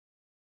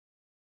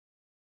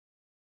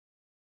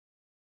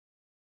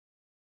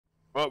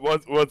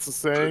What's the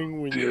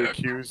saying? When you Dick.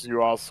 accuse,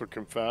 you also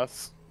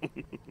confess.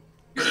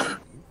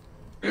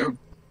 Yep.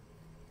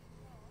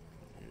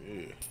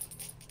 Yeah.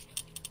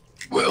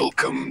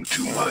 Welcome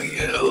to my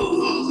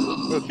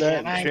hell. Put that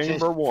in Can I chamber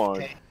just- one.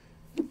 okay.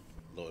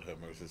 Lord have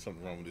mercy. There's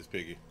something wrong with this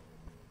piggy.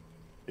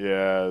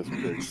 Yeah, this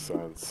big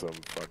son, some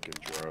fucking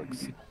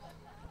drugs.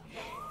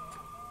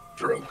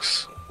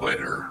 Drugs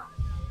later.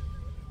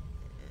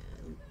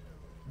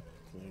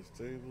 Clean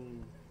table.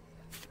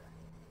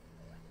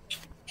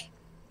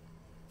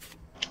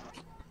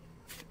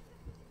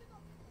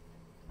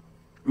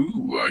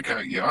 Ooh, I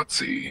got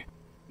Yahtzee.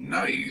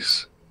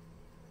 Nice.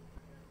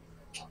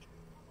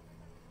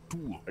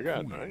 I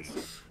got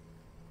nice.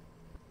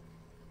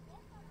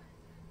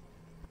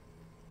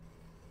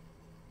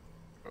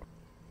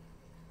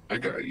 I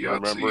got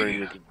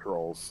Remembering the Yahtzee.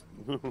 controls.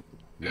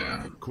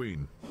 Yeah.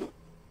 Queen.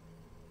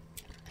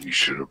 You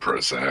should have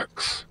pressed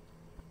X.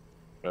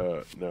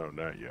 No,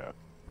 not yet.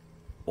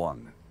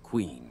 1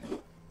 queen.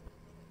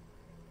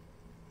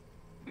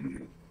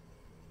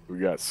 We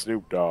got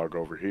Snoop Dogg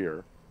over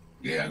here.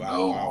 Yeah, Wow,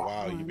 no. wow,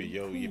 wow. Yippee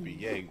yo, yippee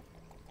yay.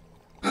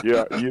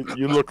 Yeah,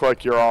 you look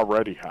like you're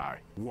already high.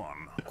 1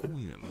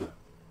 queen.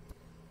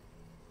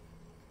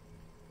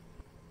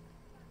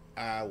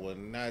 I will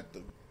not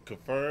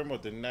confirm or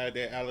deny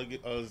that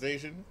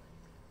allegation,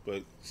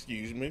 but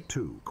excuse me.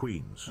 2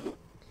 queens.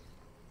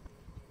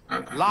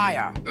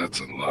 Liar.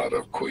 That's a lot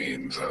of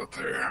queens out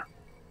there.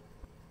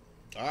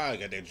 Ah, I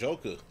got that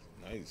Joker.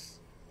 Nice.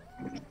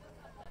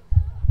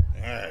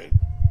 Alright.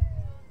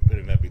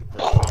 Better not be the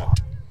first shot.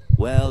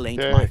 Well, ain't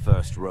Okay. my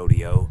first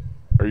rodeo.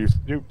 Are you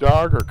Snoop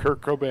Dogg or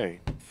Kurt Cobain?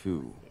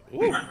 Phew.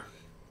 Ooh.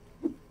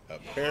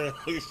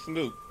 Apparently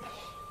Snoop.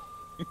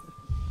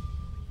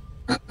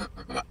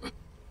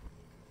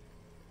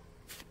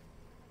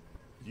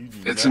 You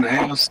do It's not-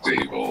 an ass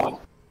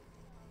table.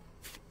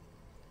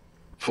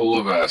 Full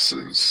of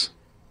S's.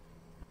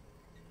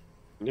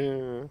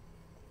 Yeah.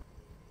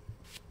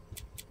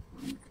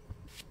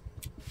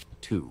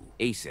 2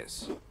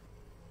 aces.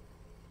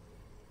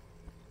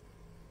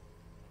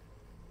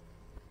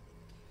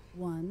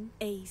 1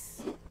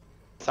 ace.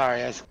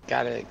 Sorry, I just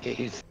gotta get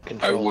used to I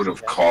control. would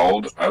have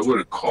called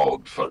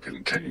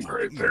fucking Tank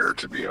right there,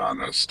 to be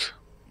honest.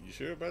 You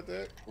sure about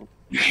that?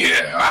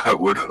 Yeah, I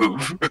would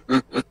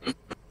have.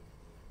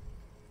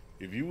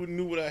 If you would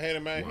knew what I had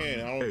in my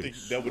hand, I don't think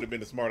ace. that would have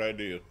been a smart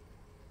idea.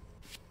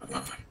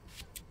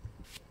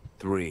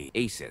 3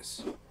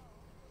 aces.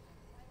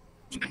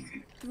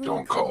 3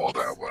 Don't call clubs.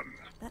 that one.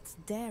 That's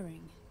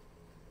daring.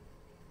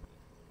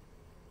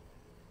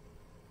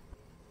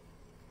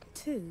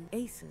 2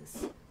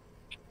 aces.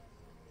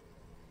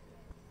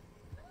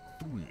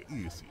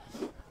 3 aces.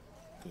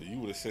 So you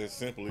would have said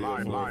simply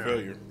Liar, for a liar.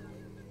 failure.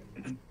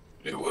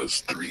 It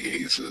was 3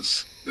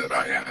 aces that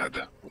I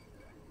had.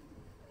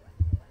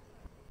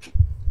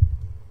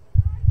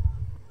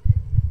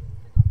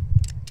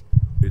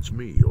 It's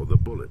me or the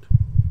bullet.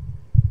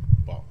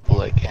 Bop,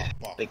 Look bop, at,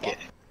 bop, look bop. at.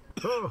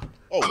 Oh,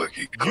 Oh,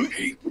 Clicky,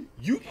 clicky.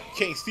 you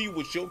can't see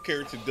what your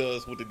character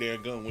does with the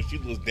damn gun when she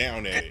looks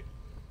down at it.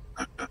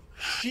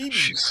 She be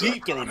She's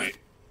deep sucking on throwing it.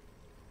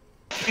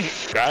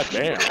 God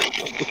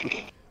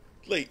damn.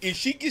 Like, if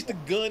she gets the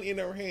gun in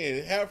her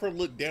hand, have her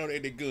look down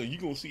at the gun, you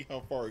gonna see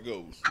how far it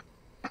goes.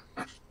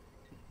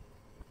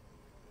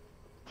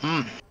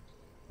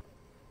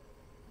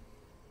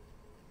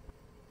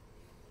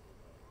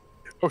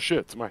 Oh shit,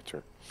 it's my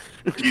turn.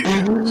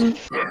 Yeah,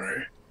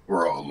 sorry.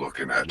 We're all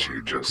looking at you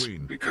One just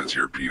queen. because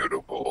you're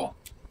beautiful.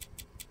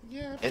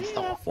 Yeah, It's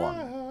the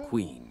 1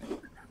 queen.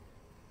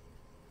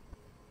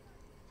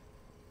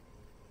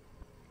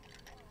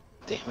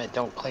 Damn it,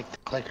 don't click the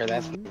clicker.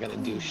 That's not gonna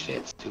do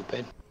shit,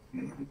 stupid.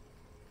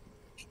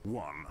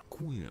 1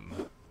 queen.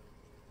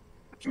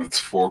 That's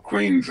 4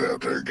 queens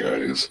out there,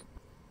 guys.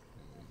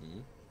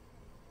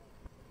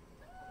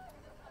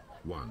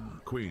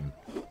 1 queen.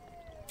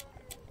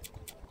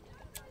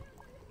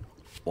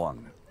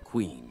 1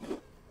 queen.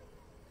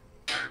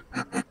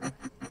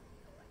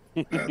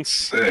 That's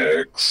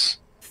 6.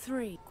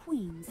 3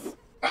 queens.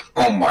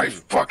 Oh my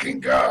fucking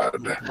god.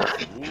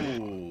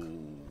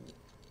 Ooh.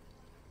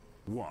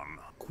 1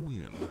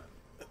 queen.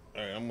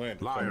 Alright, I'm gonna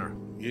Liar.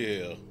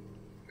 Yeah.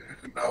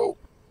 No.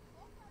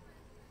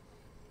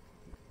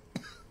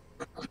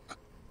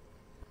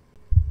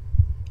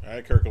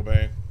 Alright, Kurt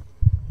Cobain.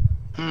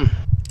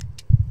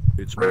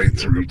 It's me Right or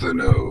through the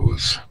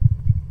nose.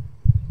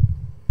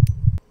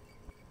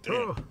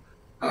 Oh,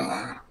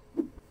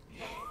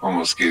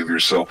 Almost gave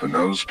yourself a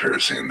nose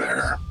piercing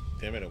there.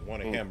 Damn it, I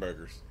wanted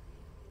hamburgers.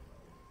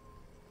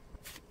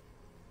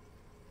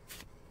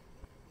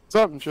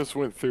 Something just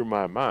went through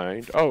my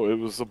mind. Oh, it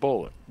was a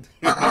bullet.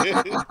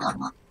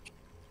 It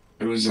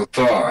was a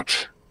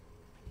thought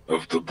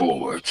of the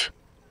bullet.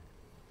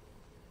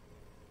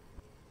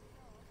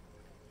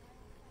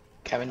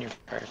 Kevin, you're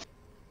first.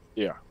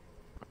 Yeah.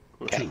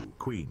 2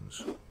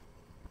 queens.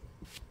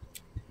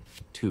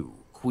 2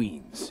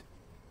 queens.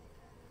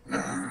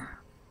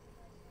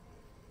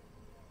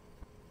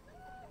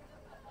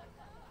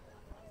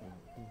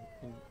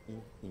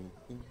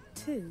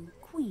 Two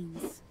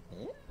queens.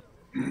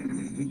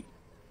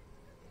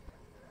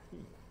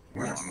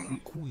 One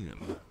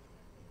queen.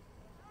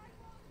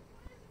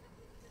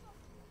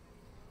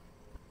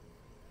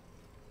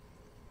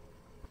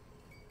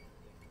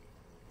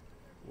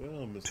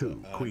 Well, Mr.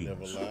 Two I queens.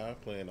 Never Lie,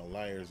 playing a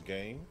liar's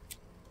game.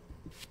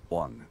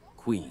 1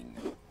 queen.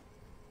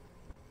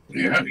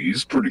 Yeah,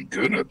 he's pretty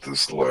good at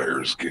this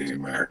liar's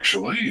game,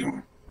 actually.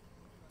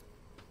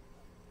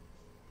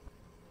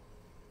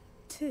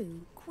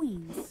 Two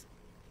queens.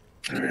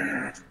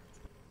 Yeah.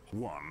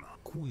 One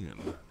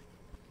queen.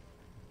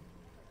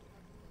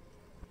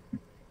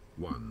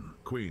 One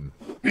queen.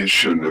 He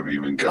shouldn't have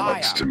even come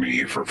up to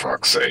me, for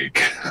fuck's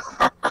sake.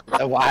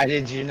 So why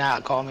did you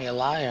not call me a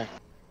liar?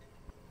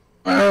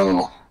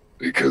 Well,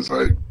 because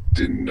I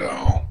didn't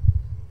know.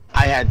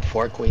 I had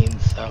 4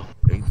 queens, so.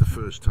 Ain't the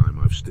first time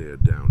I've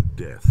stared down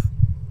death.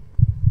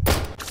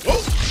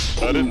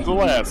 But it's the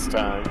last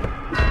time.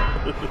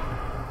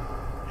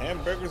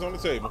 Hamburgers on the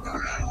table.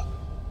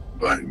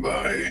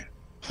 Bye-bye.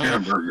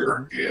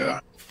 Hamburger, yeah.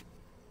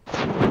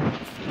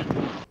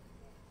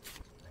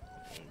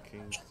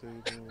 King's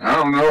table. I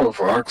don't know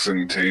if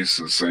oxen tastes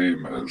the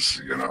same as,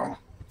 you know,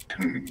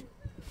 2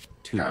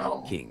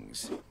 Cow.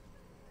 kings.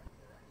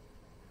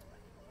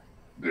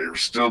 they're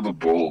still the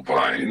bull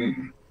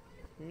vine.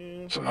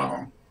 Yeah.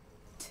 So,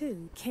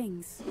 Two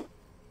kings.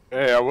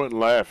 Hey, I wouldn't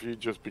laugh. You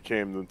just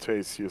became the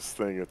tastiest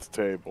thing at the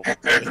table.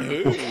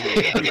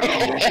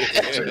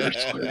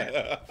 seriously.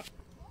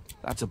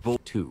 That's a bull.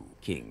 2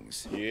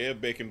 kings. Yeah,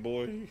 bacon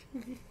boy.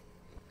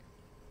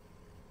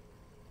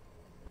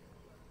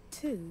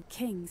 Two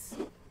kings.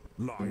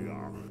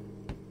 Liar.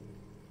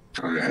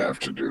 I have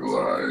to do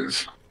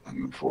lies,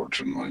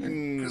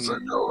 unfortunately, because I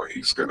know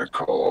he's gonna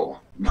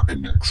call my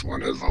next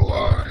one as a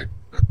lie.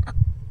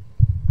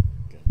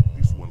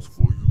 This one's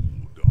for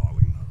you,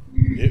 darling.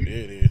 It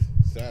is.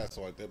 Size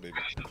like that, baby.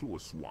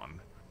 Close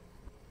one.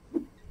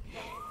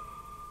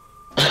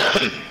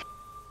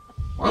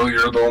 Well,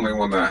 you're the only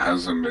one that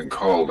hasn't been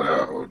called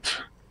out.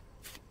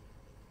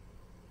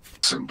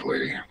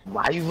 Simply.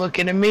 Why are you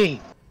looking at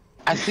me?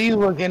 I see you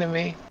looking at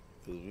me.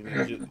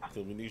 Cause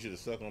we need you to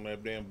suck on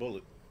that damn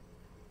bullet.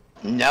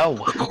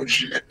 No. Oh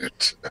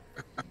shit.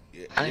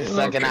 Yeah. I ain't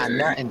sucking on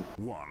nothing.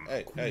 One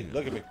Hey, queen.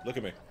 look at me, look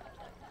at me.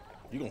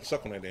 You gonna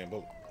suck on that damn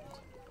bullet.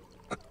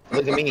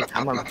 Look at me.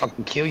 I'm gonna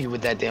fucking kill you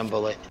with that damn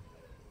bullet.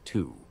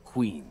 2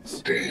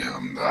 queens.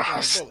 Damn the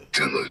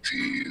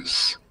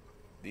hostilities.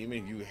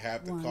 Demon, you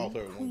have to One call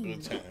her at one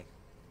good queen. time.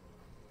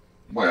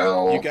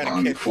 Well, You gotta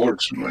catch-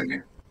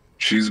 unfortunately,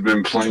 she's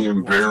been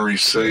playing very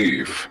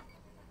safe.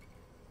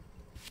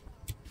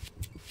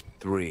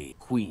 3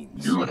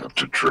 queens. You have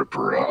to trip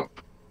her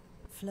up.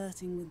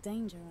 Flirting with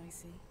danger, I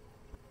see.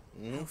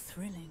 How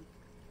thrilling.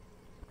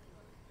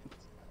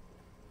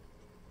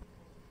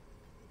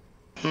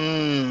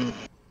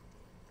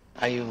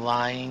 Are you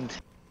lying?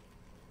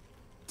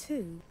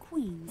 Two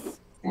queens.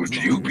 Would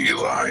you be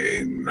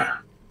lying?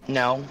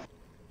 No.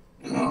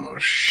 Oh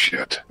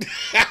shit.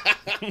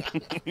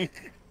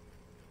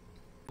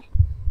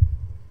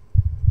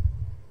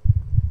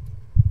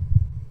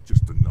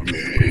 Just another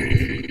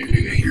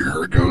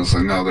Here goes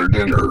another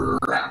dinner.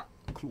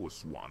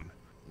 close one.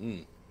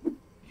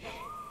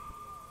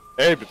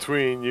 Hey,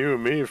 between you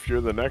and me, if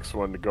you're the next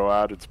one to go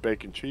out, it's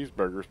bacon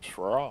cheeseburgers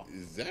for all.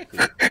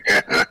 Exactly.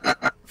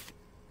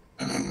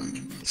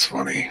 It's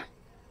funny.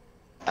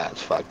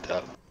 That's fucked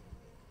up.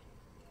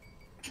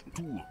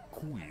 2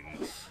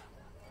 queens.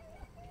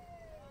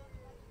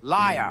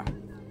 Liar.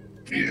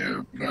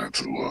 Yeah,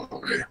 that's a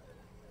lie.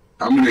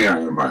 How many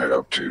am I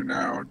up to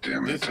now?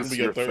 Damn This it. will It's be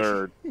your your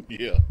third.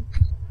 Yeah.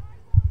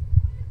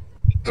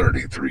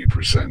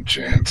 33%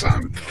 chance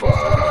I'm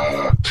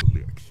fucked.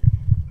 Collection.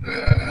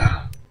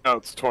 Yeah. No,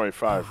 it's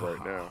 25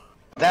 right now.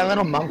 That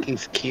little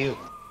monkey's cute.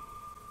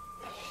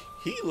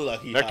 He look like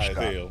he Next high as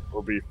shot hell.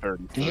 will be He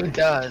 33.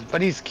 does,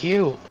 but he's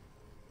cute.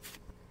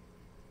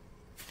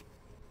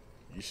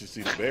 You should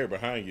see the bear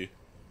behind you.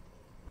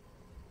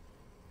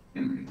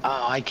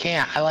 Oh, I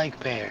can't. I like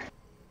bear.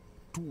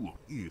 2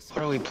 is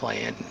What are we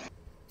playing?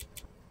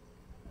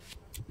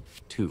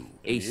 2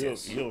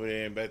 aces. You over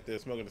there and back there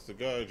smoking a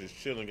cigar, just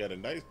chilling, got a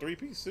nice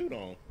 3-piece suit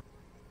on.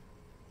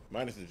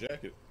 Minus the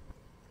jacket.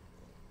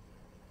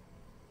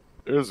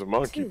 There's a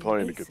monkey Two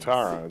playing the aces.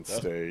 guitar on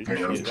stage. I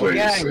gotta play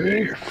Yeah, he's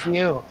safe. cute.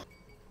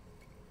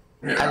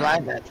 I Yeah.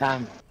 lied that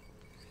time.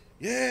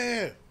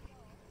 Yeah.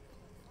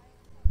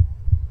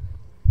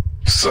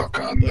 Suck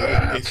on As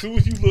that. soon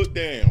as you look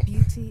down.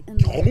 Beauty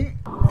and Oh,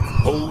 love.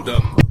 hold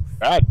up.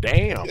 God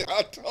damn.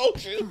 I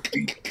told you.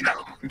 Deep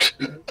throat.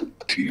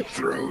 Deep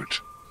throat.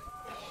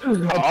 All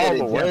did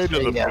the it way just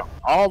to for the you.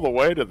 all the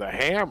way to the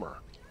hammer.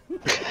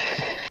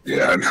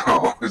 Yeah,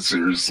 no,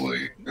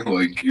 seriously.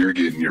 Like, you're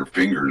getting your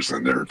fingers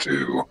in there,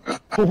 too.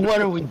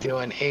 What are we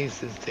doing?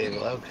 Aces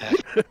table. Okay.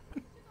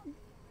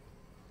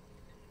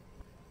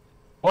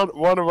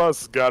 One of us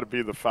has got to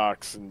be the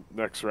fox in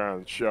next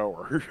round show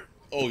her.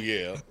 Oh,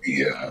 yeah.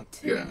 Yeah,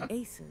 Two yeah.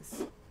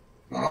 aces.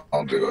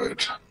 I'll do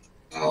it.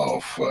 I'll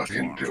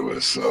fucking do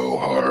it so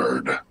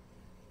hard.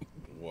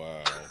 Wow.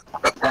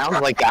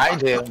 sounds like I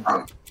do.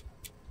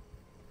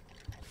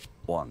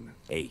 1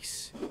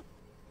 ace.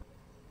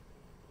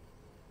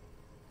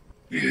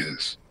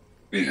 Yes.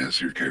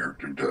 Yes, your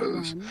character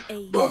does. 1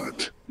 ace.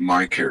 But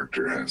my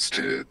character has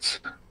tits.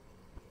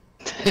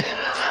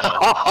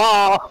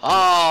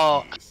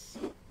 Oh,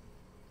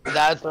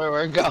 that's where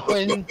we're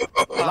going.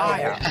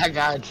 Liar. I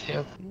got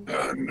you.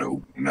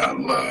 Nope, not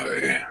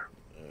lie.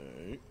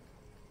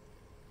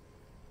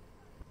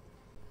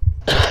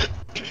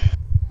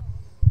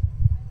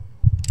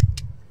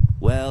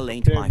 Well,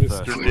 ain't Okay, my Mr.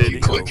 first Clicky, rodeo.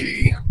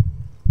 clicky.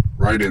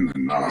 Right in the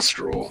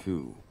nostril.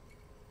 2.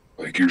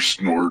 Like you're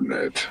snorting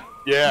it.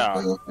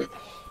 Yeah,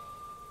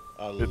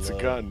 I it's a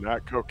love- gun,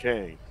 not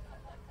cocaine.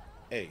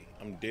 Hey,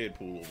 I'm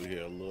Deadpool over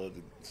here. I love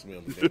the smell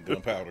of that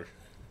gunpowder.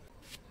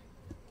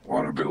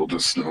 Want to build a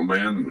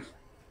snowman?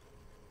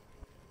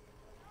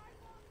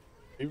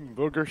 Even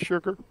booger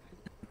sugar?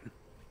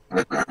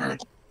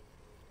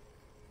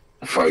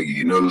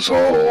 Feige knows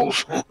all.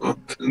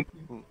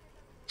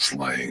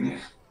 Slang.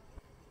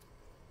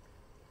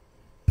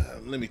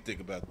 Let me think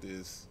about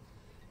this.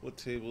 What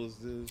table is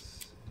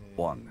this?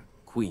 1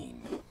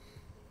 queen.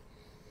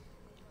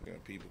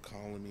 Got people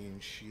calling me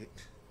and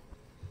shit.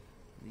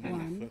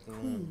 1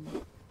 queen.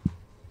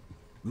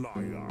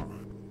 Liar.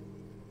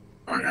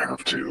 I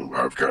have to.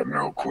 I've got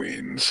no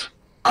queens.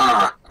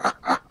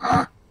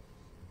 Ah!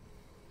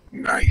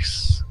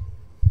 Nice.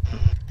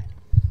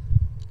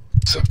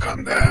 Suck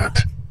on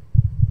that.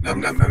 Num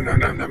num num num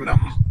num num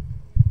num.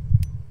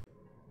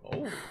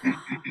 Oh.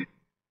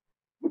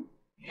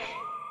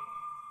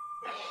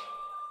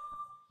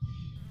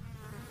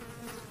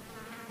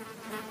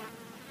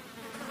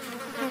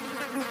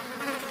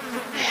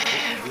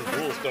 This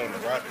bull's starting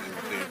to rot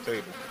at the damn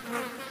table.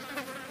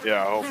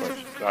 Yeah,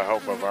 I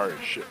hope I've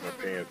already shit my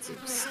pants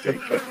and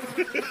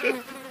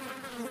stinking.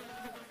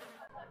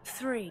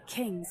 3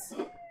 kings.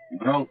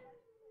 No.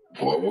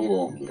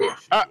 Whoa.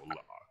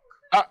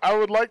 I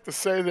would like to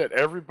say that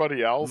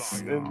everybody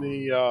else in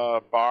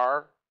the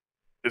bar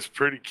is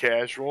pretty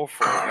casual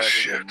for having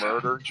shit. a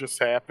murder just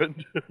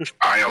happened.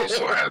 I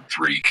also had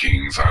 3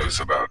 kings I was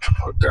about to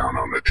put down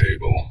on the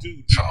table.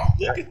 Dude, So,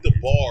 look at the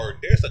bar.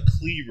 There's a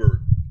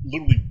cleaver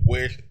literally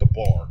wedged at the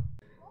bar.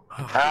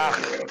 Ah,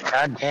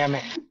 God damn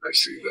it. I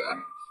see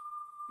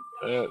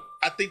that.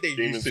 I think they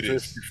Demon's used to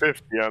this.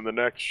 50-50 on the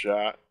next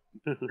shot.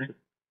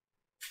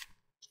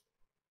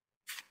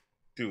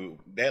 Dude,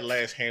 that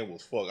last hand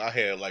was fuck. I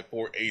had like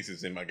 4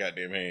 aces in my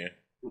goddamn hand.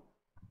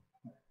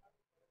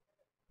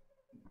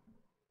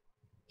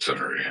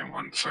 Sorry,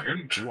 1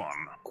 second. 1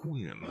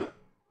 queen.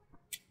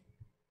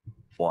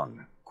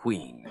 1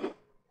 queen.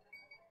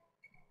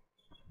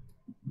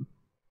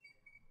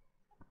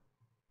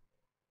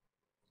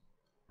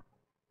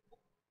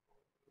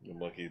 I'm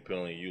lucky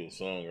playing you a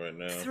song right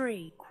now.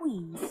 3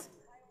 queens.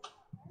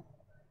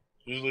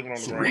 Just leave it on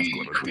the 3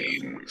 ground.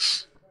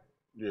 queens.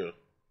 Yeah.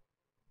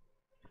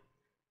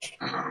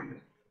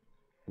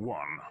 1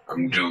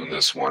 I'm doing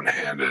this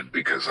one-handed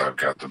because I've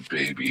got the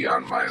baby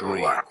on my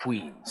 3 lap.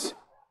 queens.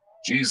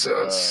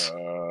 Jesus.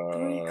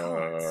 3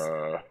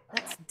 cards.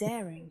 That's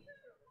daring.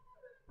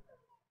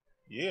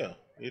 Yeah,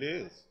 it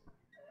is.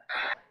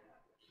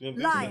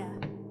 Liar.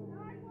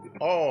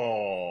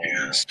 Oh.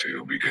 Yes,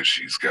 too, because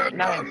she's got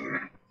No.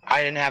 none.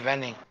 I didn't have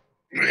any.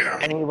 Yeah,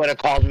 And he would have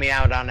called me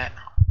out on it.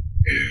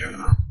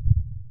 yeah.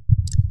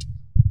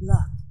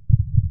 Luck.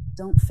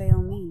 Don't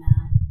fail me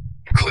now.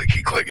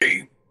 Clicky,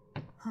 clicky.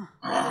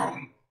 Huh.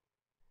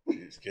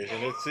 She's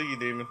catching that sea,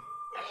 demon.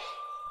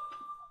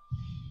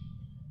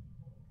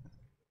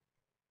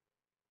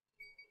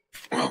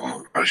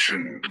 Well, I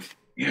shouldn't,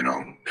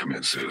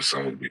 commit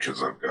suicide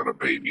because I've got a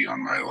baby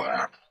on my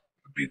lap.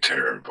 It'd be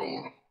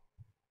terrible.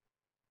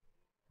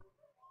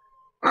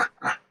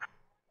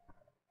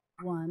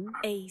 1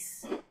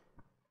 ace.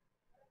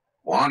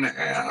 1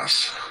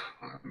 ass.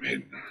 I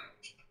mean,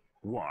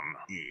 1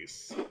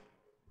 ace.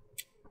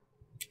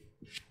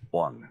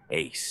 1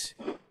 ace.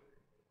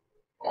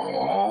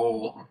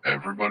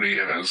 everybody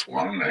has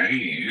 1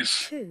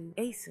 ace. 2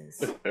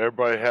 aces.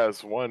 Everybody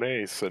has 1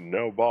 ace and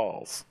no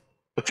balls.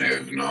 Yeah,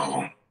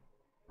 no.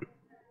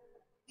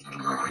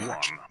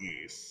 1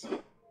 ace.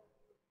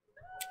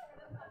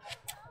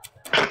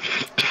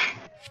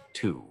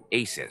 2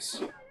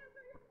 aces.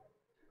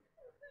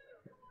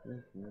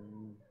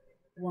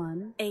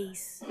 1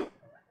 ace.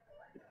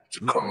 It's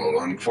a call,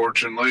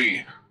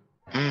 unfortunately.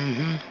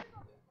 Mm-hmm.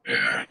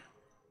 Yeah.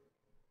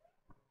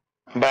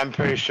 But I'm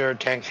pretty sure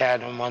Tank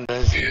had him on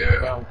this.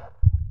 Yeah.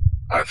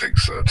 I think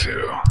so,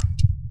 too.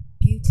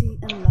 Beauty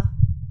and luck.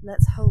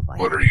 Let's hope I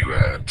What are you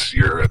at?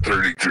 You're at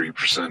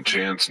 33%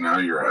 chance. Now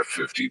you're at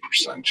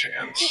 50%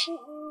 chance.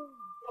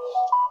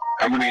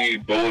 How many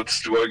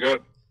bullets do I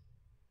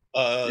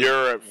got?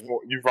 You're at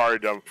 4. You've already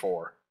done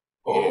 4.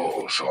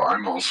 Oh, so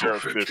I'm also You're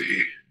at 50.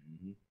 50.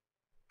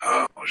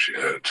 Oh,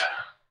 shit.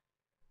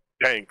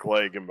 Tank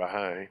lagging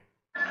behind.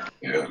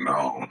 Yeah,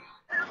 no.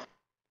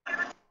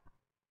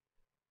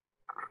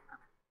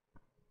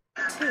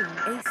 2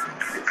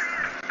 aces.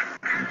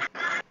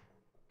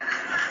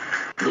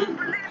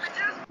 Ooh,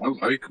 I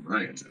like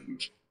my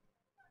end.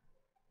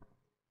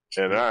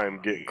 And I'm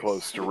getting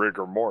close to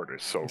rigor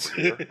mortis over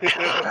here.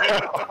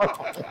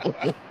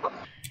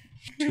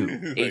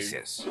 2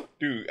 aces.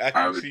 Dude, I I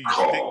can would see you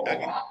call.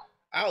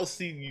 I'll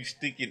see you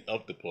sticking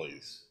up the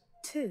place.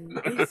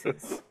 2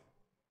 aces.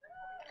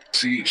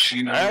 See,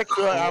 she never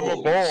Actually, I'm a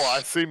calls. bull.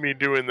 I see me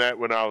doing that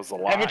when I was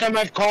alive. Every time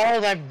I've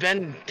called, I've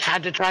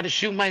had to try to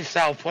shoot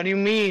myself. What do you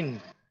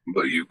mean?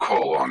 But you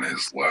call on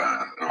his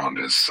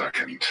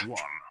second. 1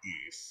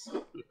 ace.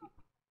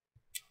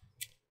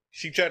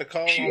 She tried to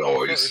call He on my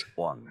always- first.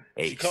 1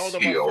 She ace. called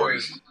on He my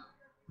always. first.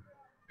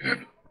 Yeah.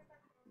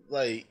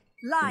 Like,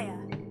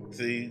 Liar.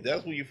 see,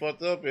 that's where you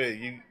fucked up at.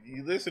 You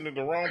listened to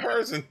the wrong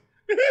person.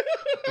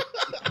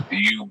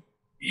 You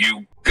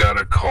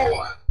gotta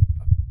call.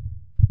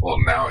 Well,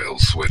 now he'll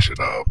switch it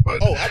up,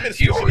 but Oh, I've been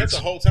he switching up always. the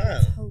whole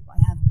time. Hope I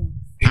have both.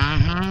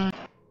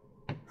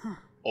 Mm-hmm.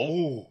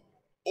 Oh.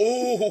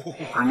 Oh.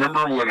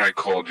 Remember when I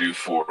called you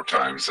 4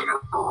 times in a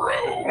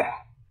row?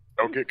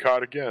 Don't get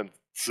caught again.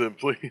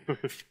 Simply.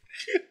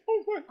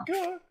 Oh my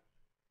god.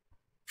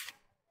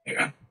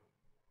 Yeah.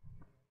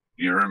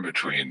 You're in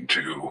between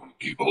 2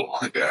 people.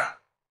 Yeah.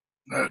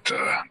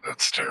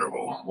 That's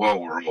terrible. Well,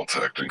 we're all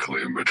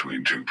technically in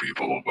between 2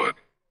 people, but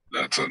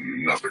that's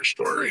another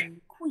story.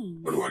 2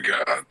 queens. What do I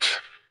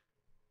got?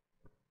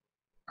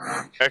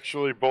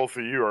 Actually, both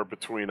of you are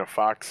between a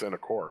fox and a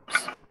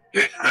corpse.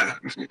 Yeah,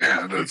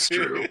 that's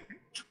true.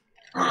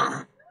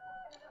 I'm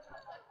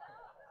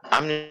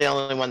the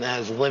only one that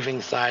has living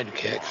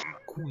sidekicks. 1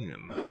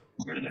 queen.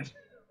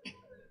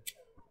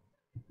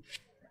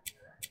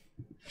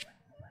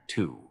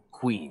 2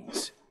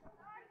 queens.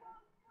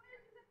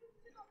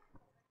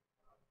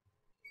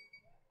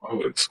 Oh,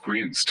 it's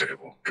Queen's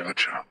table.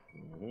 Gotcha.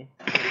 2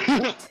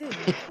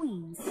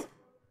 queens.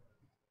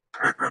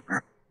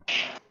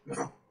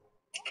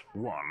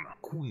 1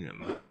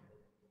 queen.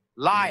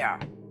 Liar.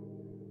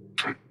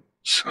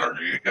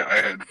 Sorry, I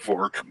had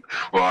 4.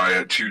 Well, I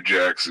had 2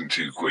 jacks and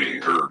 2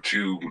 queens, or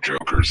 2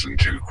 jokers and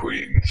 2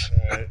 queens.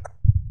 Alright.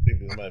 I think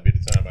this might be the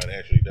time I'd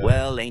actually die.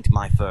 Well, ain't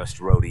my first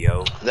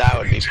rodeo. That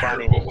would be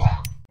funny. Terrible.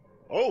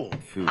 Oh.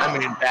 I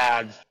mean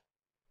bad.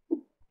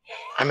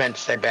 I meant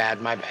to say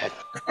bad, my bad.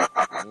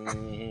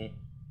 Mm-hmm.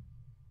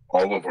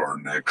 All of our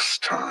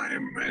next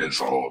time is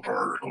all of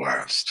our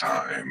last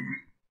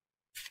time.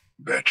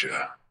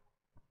 Betcha.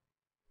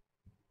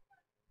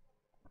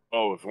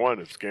 Oh, with 1,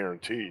 it's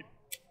guaranteed.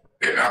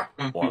 Yeah.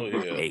 1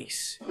 yeah.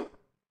 ace.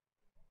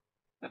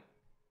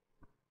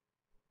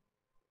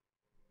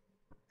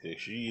 Is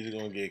she either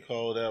gonna get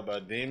called out by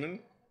Demon,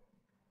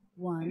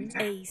 1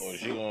 ace. or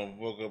she gonna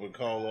woke up and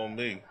call on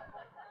me?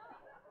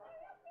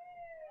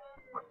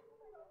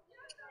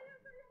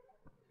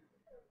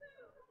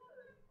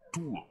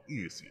 Two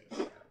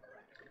aces.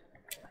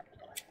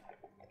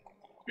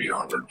 Be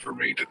hard for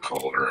me to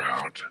call her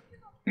out,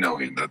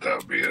 knowing that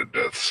would be a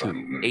death 2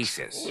 sentence.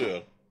 aces. Yeah.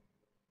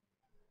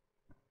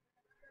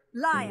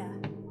 Liar.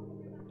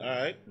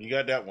 Alright, you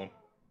got that one.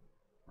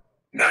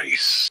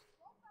 Nice.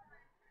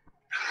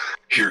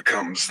 Here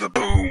comes the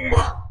boom.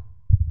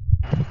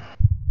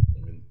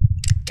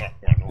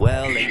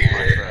 Well, ain't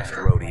my first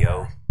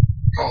rodeo.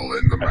 All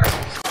in the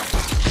mouth.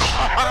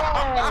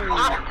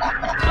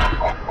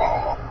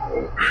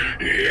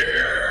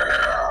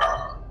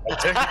 Yeah. I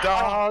take a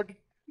dog,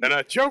 and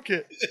I choke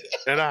it,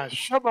 and I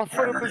shove my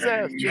foot up his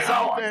ass. Just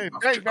Now all I day. have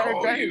Bang, to bang,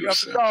 call bang. you Up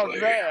the dog's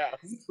simply.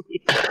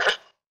 ass.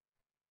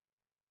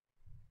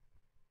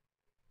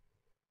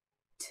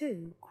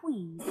 2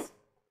 queens.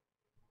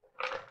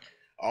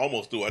 I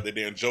almost threw out the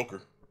damn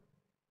Joker.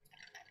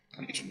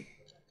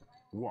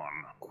 1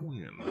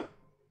 queen.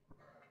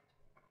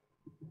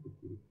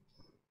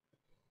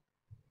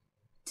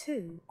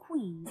 2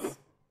 queens.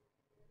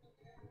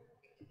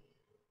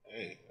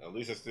 Hey, at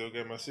least I still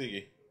got my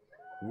Siggy.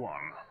 1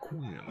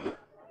 queen.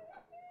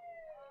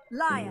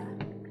 Liar.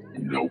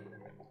 Nope.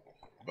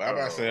 Bye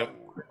bye, Sam.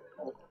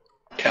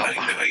 Night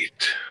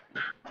night.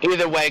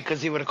 Either way,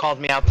 because he would have called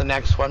me out the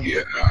next one.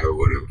 Yeah, I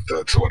would have.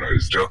 That's what I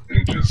was doing.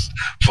 Just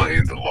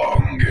playing the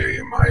long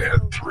game. I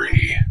had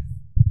 3.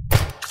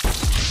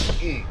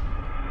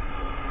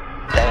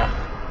 Damn.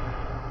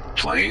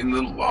 Playing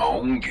the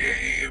long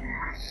game.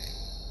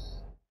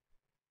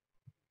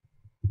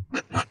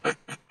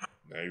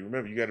 Now you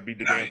remember you got to beat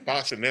the damn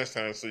Foster next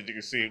time so you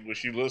can see what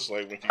she looks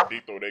like when she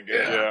deep throw that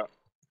game. Yeah.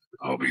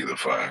 I'll be the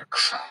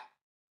fox.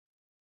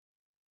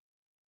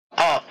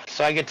 Oh,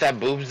 so I get to have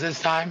boobs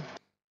this time?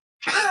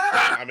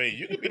 I mean,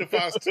 you can be the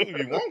Fox too if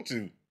you want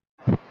to.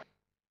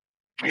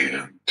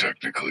 Yeah,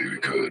 technically we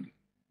could.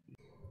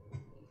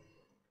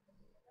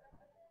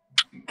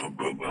 Boom,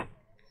 boom, boom.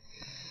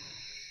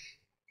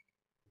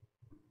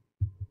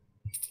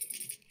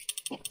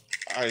 All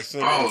right, so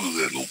Oh,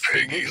 little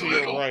piggy, look to your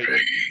little right.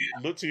 piggy.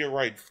 Look to your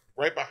right.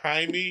 Right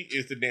behind me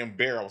is the damn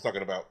bear I was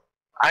talking about.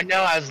 I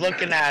know, I was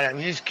looking at him.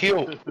 He's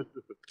cute.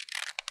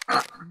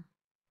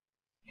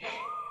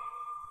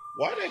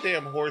 Why that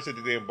damn horse at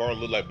the damn bar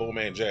look like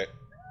Bowman Jack?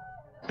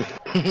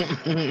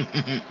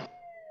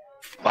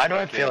 Why do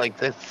I feel like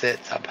this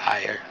sits up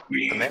higher? Or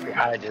Queen. maybe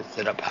I just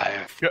sit up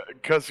higher.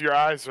 Because your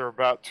eyes are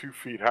about 2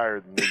 feet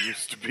higher than they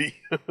used to be.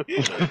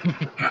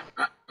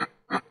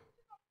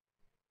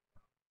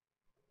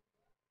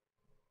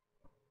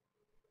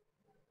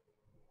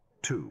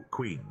 Two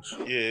queens.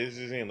 Yeah, it's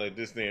just ain't like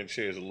this damn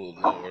chair's a little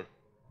lower.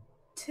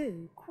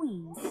 2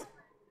 queens.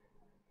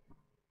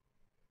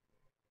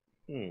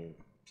 2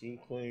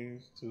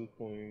 queens, 2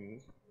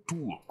 queens.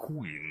 Two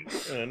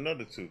queens. And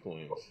another 2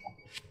 queens.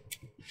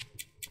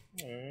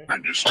 Alright. I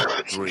just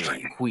heard 3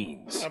 something.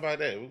 queens. How about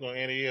that? We're gonna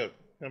ante up.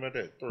 How about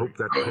that? 3. Hope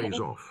that pays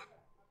off.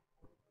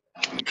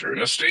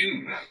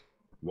 Interesting.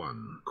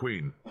 One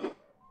queen.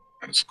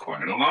 That's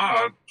quite a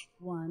lot.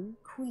 1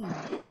 queen.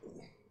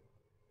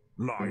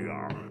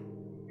 Liar.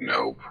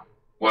 Nope.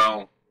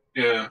 Well,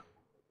 yeah,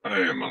 I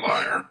am a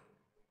liar.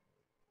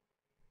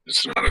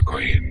 It's not a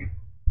queen.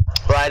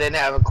 Well, I didn't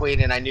have a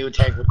queen, and I knew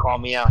Tank would call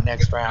me out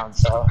next round,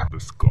 so. The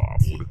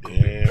scarf with a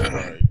Damn clip.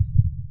 right.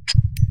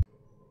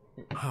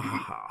 Ha ha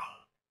ha.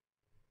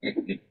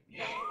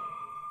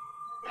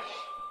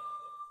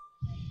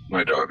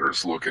 My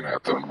daughter's looking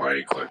at the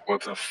mic like,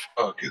 what the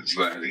fuck is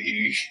that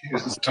he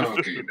is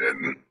talking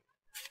in?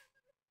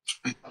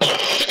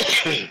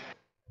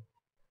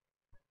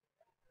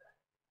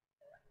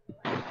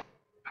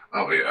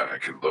 Oh yeah, I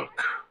could look.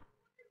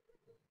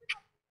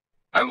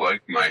 I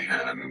like my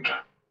hand.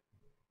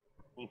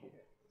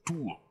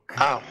 Two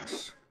Oh.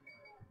 kings.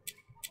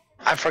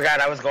 I forgot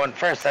I was going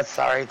first. That's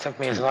sorry. It took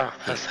me as well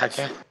a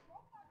second.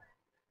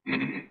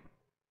 Mm.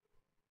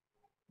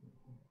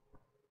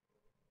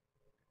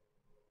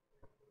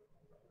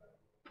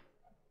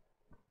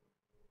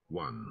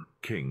 One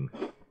king.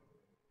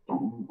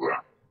 Ooh.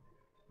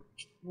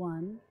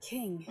 1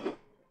 king.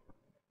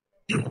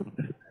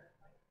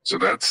 So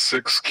that's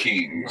 6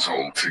 kings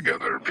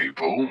altogether,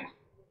 people.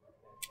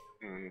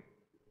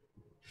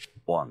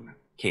 1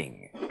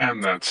 king.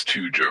 And that's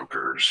 2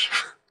 jokers.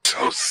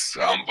 So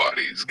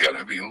somebody's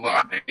gotta be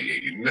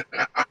lying.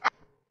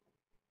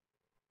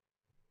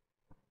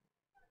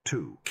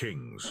 Two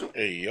kings.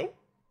 Hey, yo.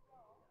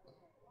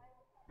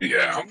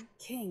 Yeah. 1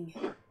 king.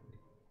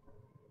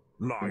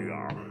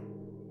 Liar.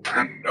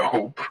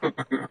 Nope.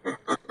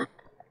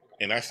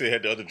 And I still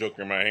had the other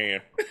joker in my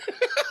hand.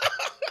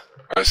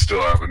 I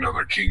still have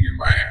another king in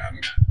my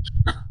hand.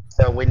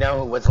 So we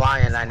know who was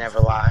lying. I never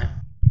lie.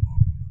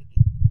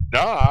 No,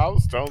 I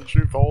was telling the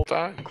truth the whole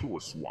time.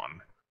 Close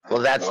one.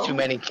 Well, that's too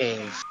many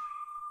kings.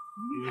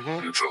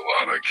 It's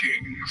a lot of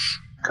kings.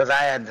 Because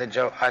I had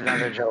the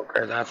another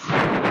joker. That's.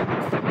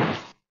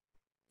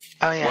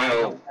 Oh yeah.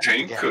 Well,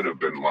 Tank Yeah. could have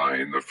been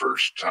lying the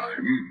first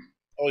time.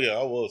 Oh, yeah,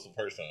 I was the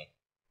first time.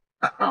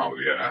 Oh,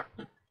 yeah.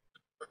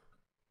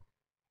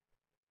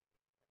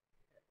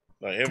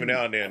 Like, every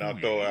now and then I'll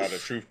throw out a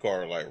truth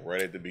card, like,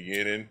 right at the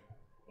beginning.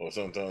 Or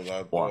sometimes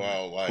I'll throw 1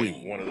 out, like,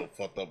 queen. one of the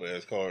fucked up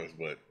ass cards.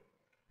 But,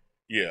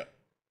 yeah.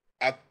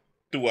 I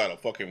threw out a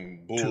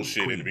fucking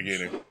bullshit at the queens.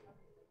 beginning.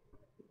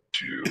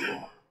 2.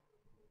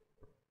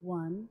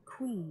 1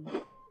 queen.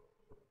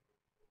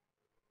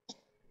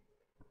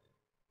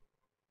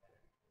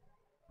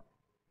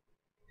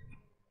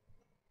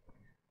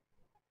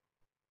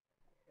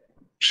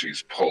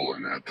 She's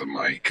pulling at the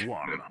mic.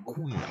 One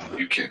queen.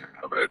 You can't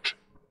have it.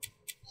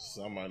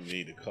 Somebody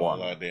need to call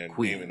 1 out damn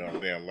queen. demon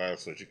off damn live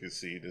so you can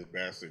see this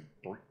bastard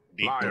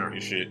deep Liar. throat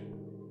and shit.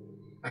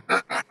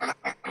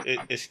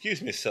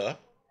 Excuse me, sir.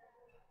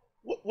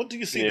 What do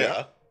you see Yeah.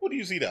 there? What do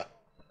you see there?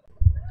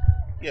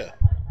 Yeah.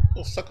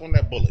 Go suck on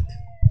that bullet.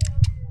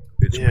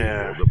 It's Yeah. me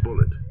or the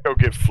bullet. Go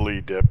get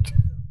flea dipped.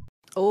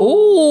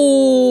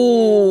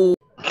 Oh.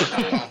 I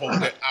hope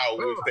that I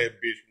wish that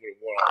bitch would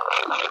have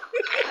won.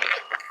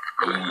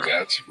 Ooh,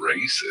 that's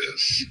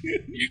racist.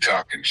 You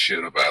talking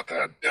shit about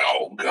that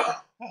dog?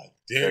 How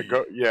dare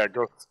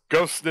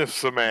Go sniff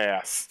some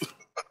ass. you?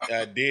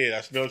 I did.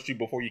 I smelled you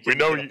before you We came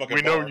know to the you. fucking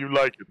We know bar. you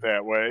like it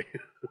that way.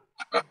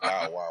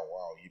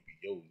 Wow. Yippee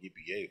yo,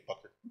 yippee yay,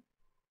 fucker.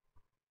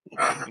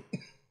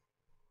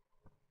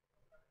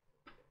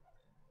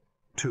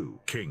 Two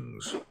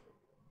kings.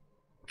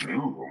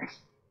 Ooh.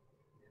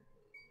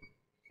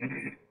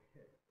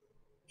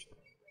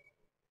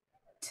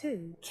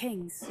 2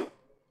 kings.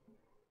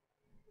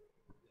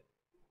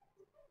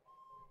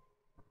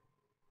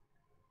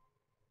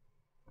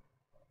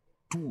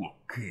 Two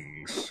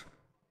kings.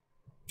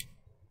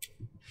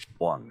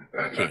 1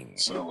 king.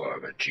 That's a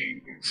lot of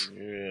kings.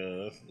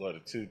 Yeah, that's a lot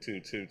of 2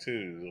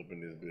 2s up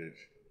in this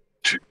bitch.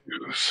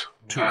 2s.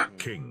 Two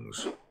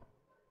kings.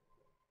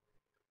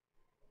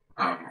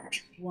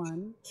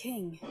 1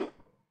 king.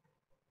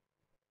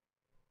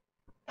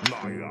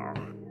 Liar.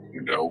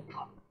 Nope.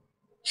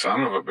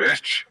 Son of a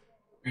bitch.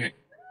 We're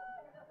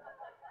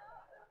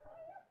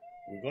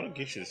gonna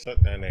get you to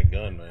suck down that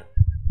gun, man.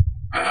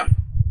 Huh?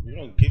 We're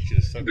gonna get you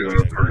to suck down Doing a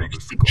that gun. pretty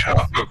good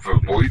job of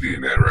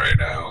avoiding it right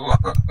now.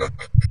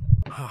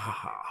 Ha ha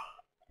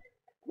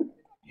ha.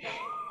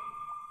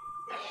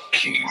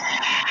 King.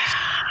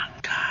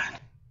 God.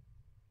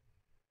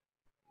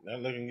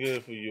 Not looking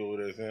good for you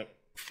over there, Simp.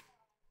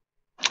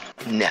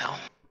 No.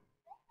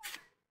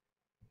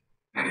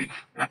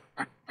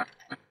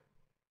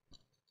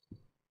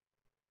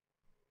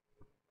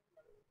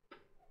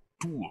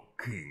 Two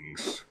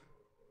kings.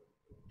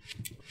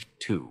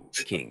 2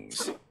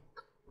 kings.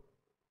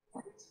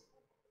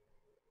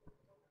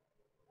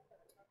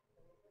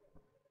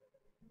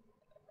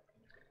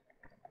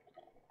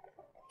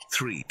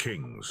 Three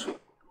kings.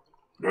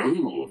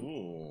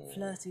 Ooh.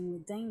 Flirting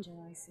with danger,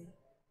 I see.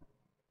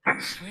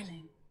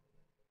 Thrilling.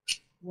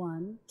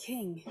 1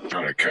 king.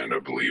 I kind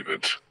of believe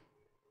it.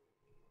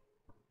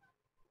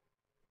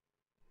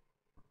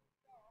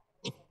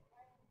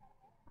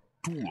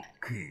 Two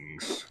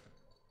kings.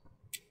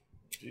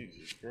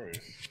 Jesus Christ.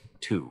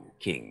 2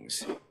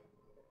 kings.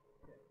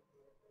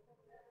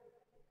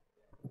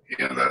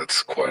 Yeah,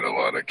 that's quite a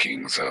lot of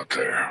kings out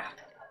there.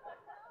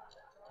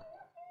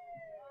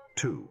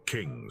 2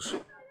 kings.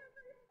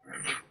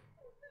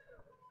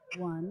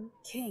 1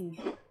 king.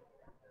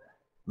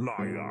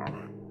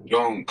 Liar.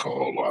 Don't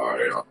call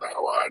lie on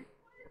that one.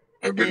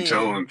 I've been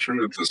telling the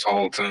truth this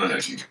whole time.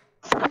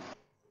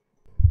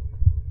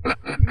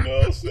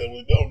 No,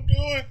 Silly, don't do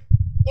it.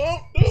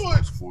 Don't do it.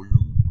 That's for you,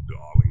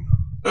 darling.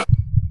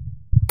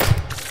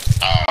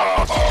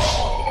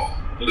 Oh,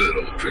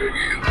 little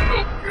piggy.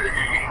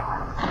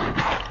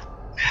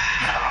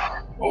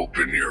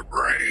 Open your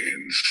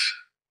brains.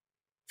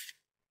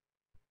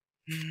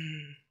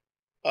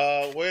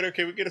 Waiter,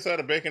 can we get a side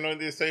of bacon on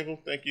this table?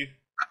 Thank you.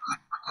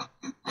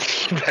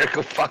 You better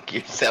go fuck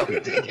yourself,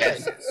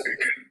 dickhead.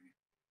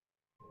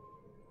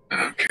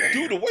 Okay.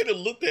 Dude, the waiter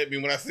looked at me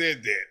when I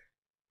said that.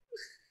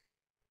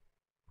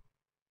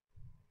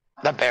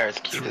 That bear is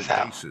cute 3 as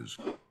hell. aces.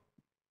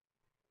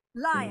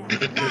 Liar.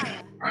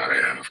 I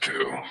have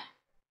to.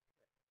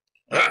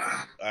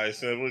 I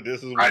simply,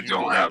 this is what I you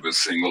don't do. have a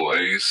single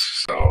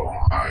ace, so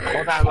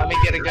Hold on, let me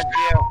get a good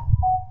view.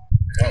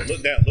 Oh,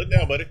 look down,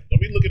 buddy. Let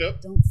me look it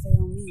up. Don't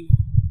fail me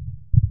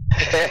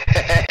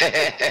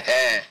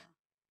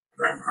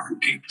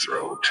Deep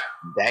throat.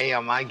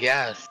 Damn, I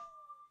guess.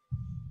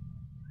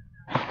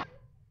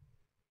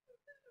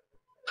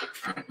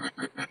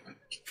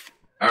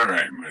 All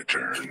right, my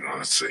turn.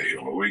 Let's see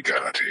what we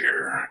got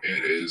here.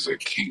 It is a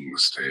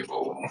king's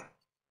table.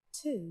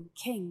 2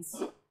 kings.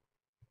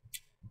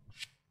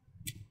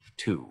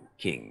 2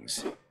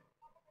 kings.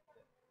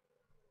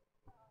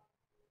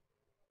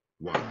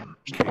 1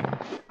 king.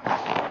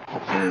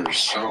 There's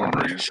some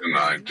reason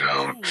I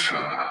don't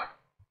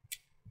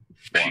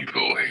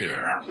people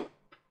here.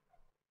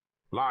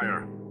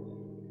 Liar.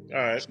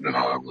 Alright. No,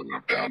 I wouldn't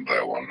have done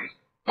that one.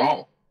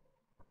 Oh,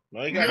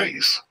 No, you got it.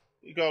 nice.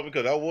 You called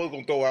because I was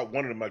gonna throw out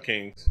one of my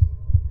kings.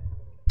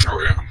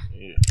 Oh yeah.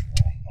 Yeah.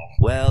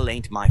 Well,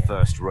 ain't my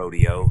first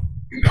rodeo.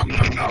 Nom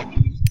nom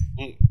nom.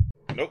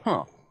 Nope.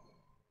 Huh.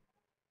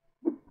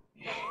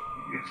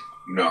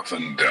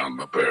 Nothing down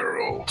the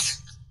barrel.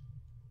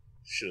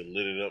 Should have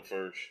lit it up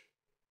first.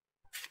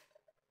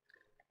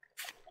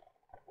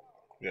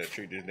 You gotta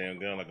treat this damn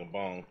gun like a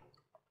bomb.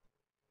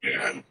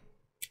 Yeah.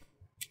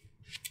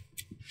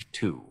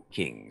 2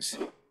 kings.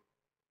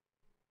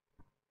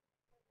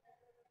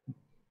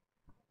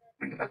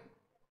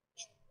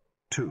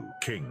 2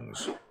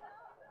 kings.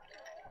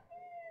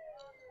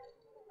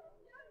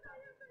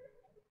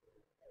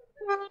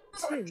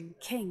 2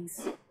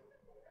 kings.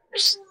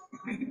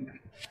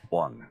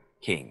 1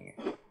 king.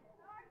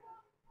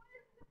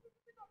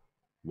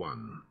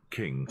 1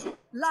 king.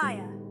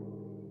 Liar.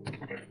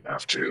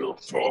 Have to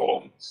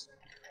fall.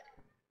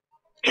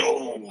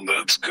 Oh,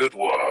 that's a good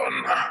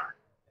one.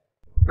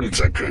 It's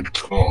a good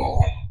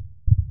call.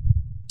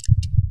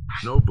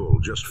 No bull,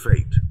 just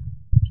fate.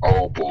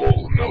 All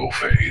bull, no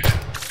fate.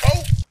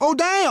 Oh,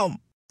 damn!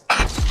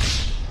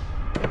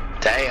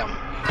 Damn.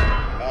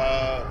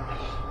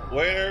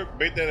 Waiter,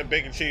 make that a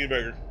bacon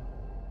cheeseburger.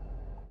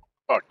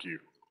 Fuck you.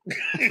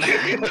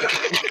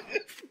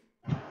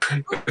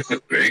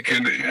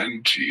 Bacon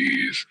and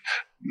cheese.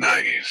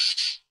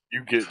 Nice.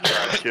 You get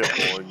dry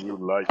kibble and you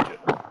like it.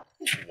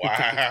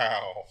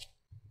 Wow.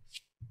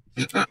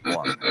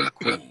 1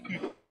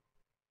 queen.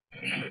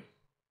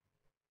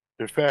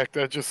 In fact,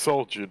 I just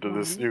sold you to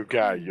this new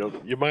guy.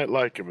 You might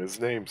like him. His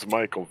name's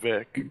Michael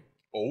Vick.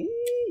 Oh.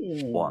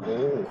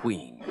 1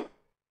 queen.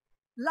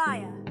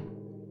 Liar.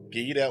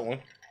 Give you that one.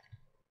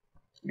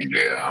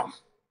 Yeah.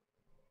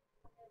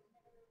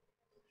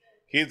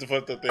 Here's the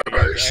fucked up thing.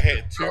 Nice. I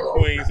had 2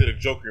 queens and a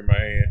joker in my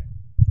hand.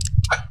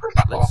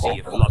 Let's see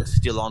if luck's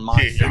still on my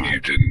Yeah, And side. you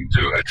didn't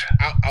do it.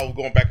 I was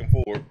going back and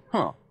forth.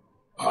 Huh.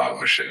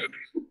 Oh, shit.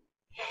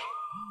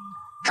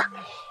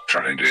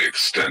 Trying to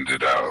extend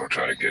it out,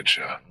 I get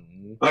you.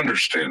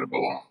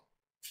 Understandable.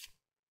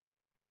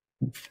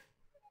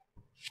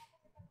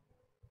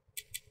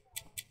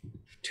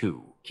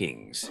 2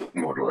 kings.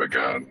 What do I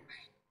got?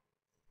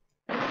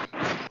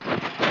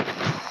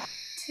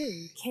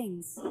 2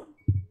 kings.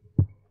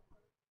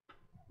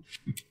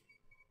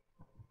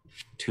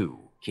 2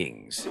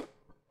 kings.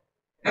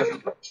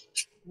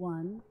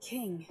 1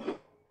 king.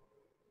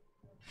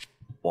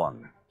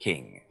 1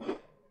 king.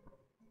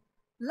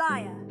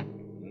 Liar.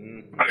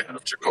 I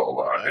have to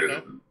call I know.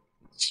 out.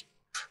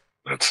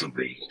 That's the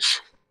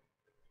rules.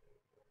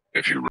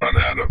 If you run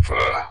out of,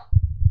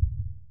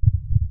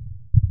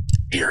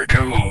 here it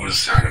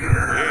goes. There's the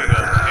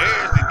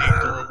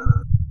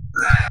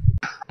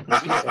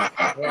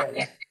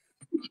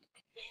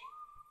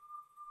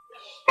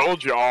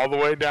Told you all the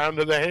way down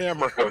to the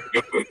hammer.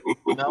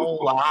 No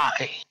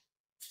lie.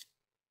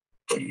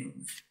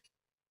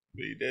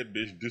 Made that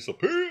bitch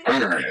disappear.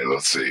 All right,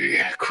 let's see.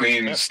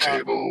 Queen's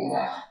table.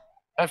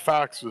 That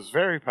fox was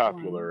very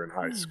popular in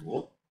high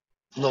school.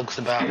 Looks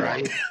about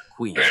right.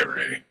 Queen.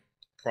 Very.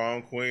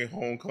 Prom queen,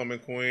 homecoming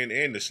queen,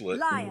 and the slut.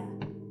 Liar.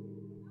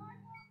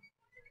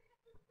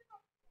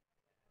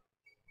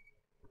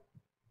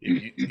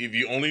 If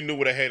you only knew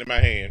what I had in my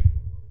hand.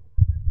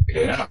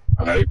 Yeah,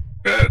 I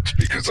bet,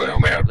 because I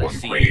only had Let's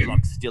one see if queen.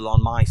 luck's still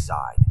on my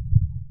side.